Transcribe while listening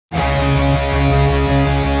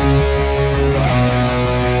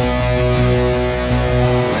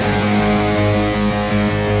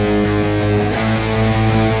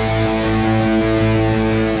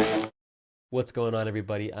What's going on,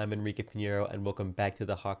 everybody? I'm Enrique Pinheiro, and welcome back to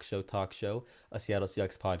the Hawk Show Talk Show, a Seattle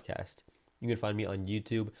Seahawks podcast. You can find me on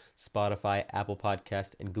YouTube, Spotify, Apple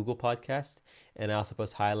Podcast, and Google Podcast, and I also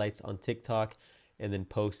post highlights on TikTok, and then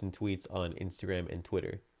post and tweets on Instagram and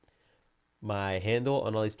Twitter. My handle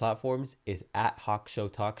on all these platforms is at Hawk Show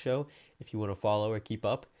Talk Show if you want to follow or keep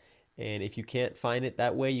up. And if you can't find it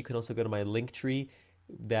that way, you can also go to my link tree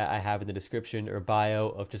that I have in the description or bio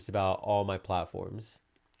of just about all my platforms.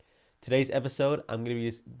 Today's episode, I'm going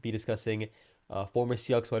to be discussing former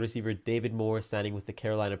Seahawks wide receiver David Moore signing with the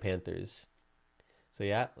Carolina Panthers. So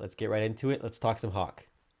yeah, let's get right into it. Let's talk some Hawk.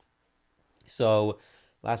 So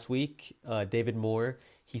last week, David Moore,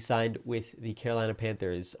 he signed with the Carolina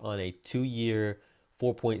Panthers on a 2-year,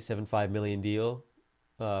 $4.75 million deal.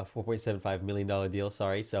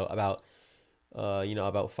 Sorry, so about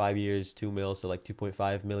 5 years, 2 mil, so like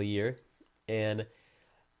 2.5 mil a year, and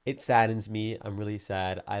it saddens me. I'm really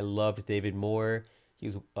sad. I loved David Moore. He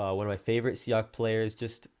was one of my favorite Seahawks players,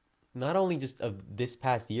 just not only just of this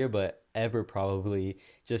past year, but ever probably.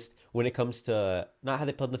 Just when it comes to not how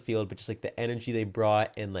they played on the field, but just like the energy they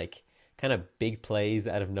brought and like kind of big plays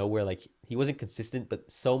out of nowhere. Like he wasn't consistent,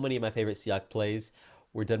 but so many of my favorite Seahawks plays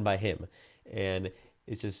were done by him, and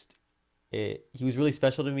it's just he was really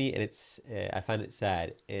special to me, and I find it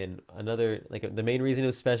sad. And another like the main reason it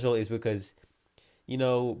was special is because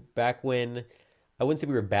back when I wouldn't say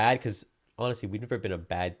we were bad because honestly, we've never been a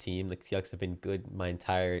bad team. Like Seahawks have been good my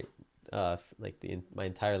entire my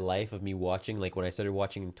entire life of me watching. Like when I started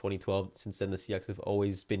watching in 2012, since then the Seahawks have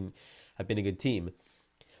been a good team.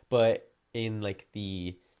 But in like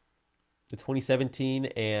the 2017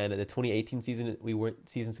 and the 2018 seasons we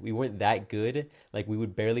weren't that good. Like we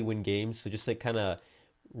would barely win games. So just like kind of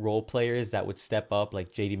role players that would step up,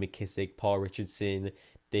 like J.D. McKissick, Paul Richardson,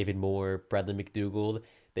 David Moore, Bradley McDougald.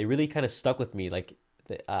 They really kind of stuck with me. Like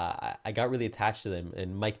I got really attached to them.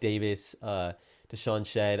 And Mike Davis, Deshaun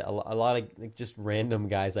Shed, a lot of like, just random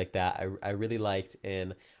guys like that. I really liked,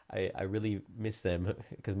 and I really miss them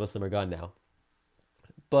because most of them are gone now.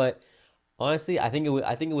 But honestly, I think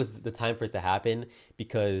it was the time for it to happen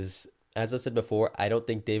because, as I've said before, I don't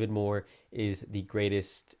think David Moore is the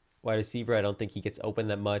greatest wide receiver. I don't think he gets open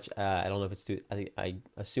that much. I don't know if it's due. I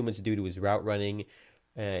assume it's due to his route running.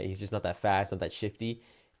 He's just not that fast, not that shifty.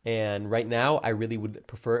 And right now, I really would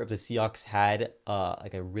prefer if the Seahawks had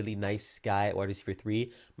like a really nice guy at wide receiver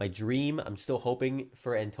three. My dream, I'm still hoping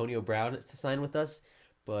for Antonio Brown to sign with us,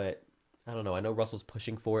 but I don't know. I know Russell's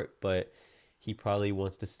pushing for it, but he probably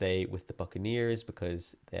wants to stay with the Buccaneers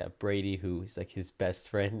because they have Brady, who's like his best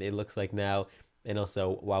friend, it looks like now. And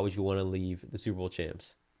also, why would you want to leave the Super Bowl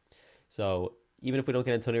champs? So even if we don't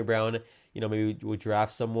get Antonio Brown, maybe we'll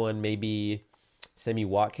draft someone. Maybe Sammy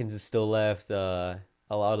Watkins is still left. A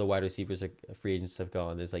lot of the wide receivers are free agents have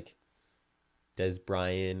gone. There's like Des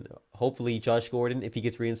Bryant. Hopefully Josh Gordon, if he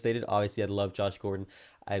gets reinstated. Obviously, I'd love Josh Gordon.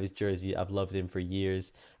 I have his jersey. I've loved him for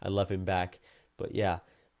years. I love him back. But yeah.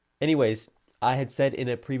 Anyways, I had said in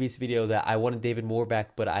a previous video that I wanted David Moore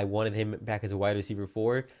back, but I wanted him back as a wide receiver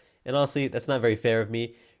four. And honestly, that's not very fair of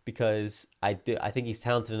me because I think he's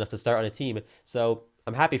talented enough to start on a team. So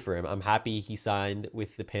I'm happy for him. I'm happy he signed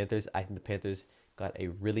with the Panthers. I think the Panthers got a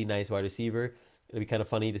really nice wide receiver. It'll be kind of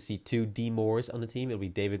funny to see two DMoes on the team. It'll be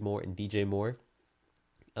David Moore and DJ Moore.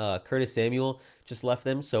 Curtis Samuel just left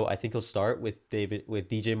them, so I think he'll start with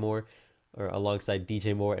DJ Moore or alongside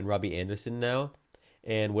DJ Moore and Robbie Anderson now.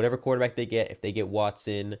 And whatever quarterback they get, if they get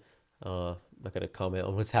Watson, I'm not going to comment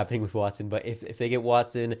on what's happening with Watson, but if they get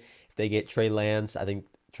Watson, if they get Trey Lance, I think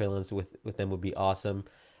Trey Lance with them would be awesome.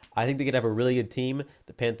 I think they could have a really good team.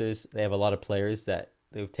 The Panthers, they have a lot of players that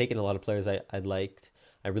they've taken a lot of players I liked.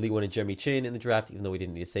 I really wanted Jeremy Chin in the draft, even though we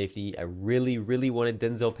didn't need a safety. I really, really wanted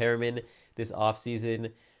Denzel Perriman this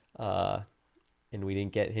offseason, and we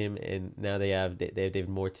didn't get him. And now they have David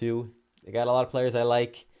Moore too. They got a lot of players I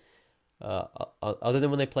like. Other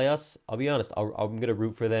than when they play us, I'll be honest, I'm gonna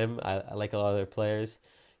root for them. I like a lot of their players,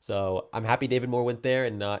 so I'm happy David Moore went there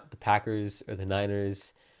and not the Packers or the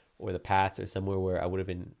Niners or the Pats or somewhere where I would have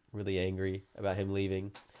been really angry about him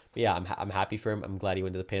leaving. But yeah, I'm happy for him. I'm glad he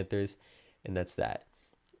went to the Panthers, and that's that.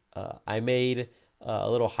 I made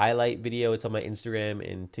a little highlight video. It's on my Instagram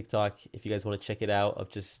and TikTok if you guys want to check it out of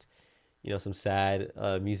just some sad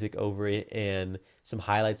music over it and some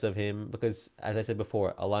highlights of him because, as I said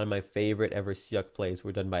before, a lot of my favorite ever Seahawks plays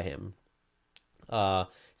were done by him. So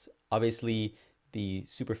obviously, the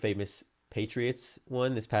super famous Patriots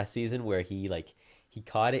one this past season where he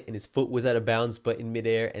caught it and his foot was out of bounds but in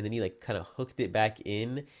midair, and then he like kind of hooked it back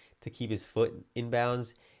in to keep his foot in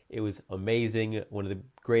bounds. It was amazing. One of the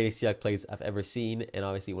greatest Seahawks plays I've ever seen, and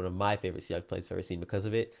obviously one of my favorite Seahawks plays I've ever seen because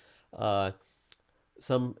of it.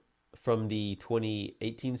 some from the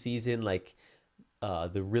 2018 season, like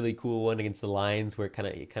the really cool one against the Lions, where it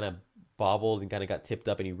kind of bobbled and kind of got tipped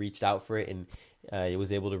up, and he reached out for it, and he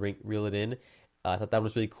was able to reel it in. I thought that one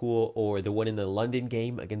was really cool. Or the one in the London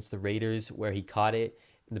game against the Raiders, where he caught it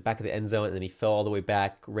in the back of the end zone, and then he fell all the way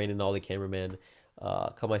back, ran into all the cameramen.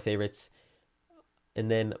 A couple of my favorites. And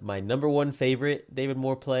then my number one favorite David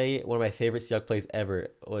Moore play, one of my favorite Seahawks plays ever,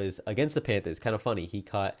 was against the Panthers. Kind of funny. He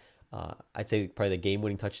caught, I'd say probably the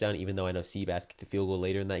game-winning touchdown, even though I know Seabass kicked the field goal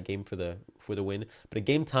later in that game for the win. But a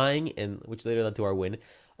game tying, and which later led to our win.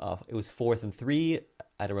 It was 4th and 3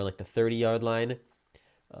 at around like the 30-yard line.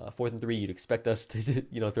 4th and 3, you'd expect us to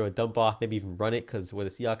throw a dump off, maybe even run it because we're the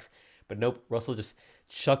Seahawks. But nope, Russell just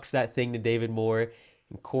chucks that thing to David Moore,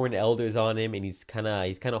 and Corn Elder's on him, and he's kind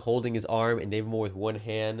of holding his arm, and David Moore with one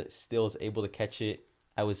hand still is able to catch it.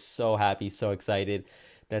 I was so happy, so excited.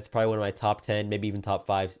 That's probably one of my top 10, maybe even top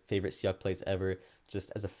 5 favorite Seahawks plays ever.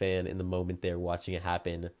 Just as a fan in the moment there, watching it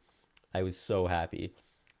happen, I was so happy.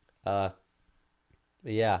 Uh,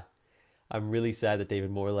 but yeah, I'm really sad that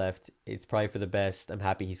David Moore left. It's probably for the best. I'm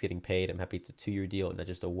happy he's getting paid. I'm happy it's a 2-year deal, not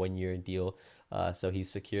just a 1-year deal. So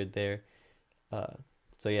he's secured there. Uh,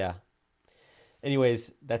 so yeah,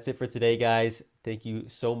 anyways, that's it for today, guys. Thank you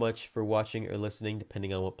so much for watching or listening,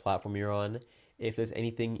 depending on what platform you're on. If there's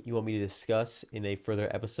anything you want me to discuss in a further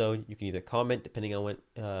episode, you can either comment, depending on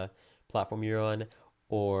what platform you're on,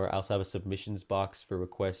 or I also have a submissions box for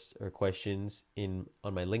requests or questions in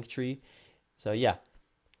on my link tree. So yeah,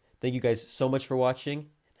 thank you guys so much for watching.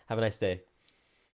 Have a nice day.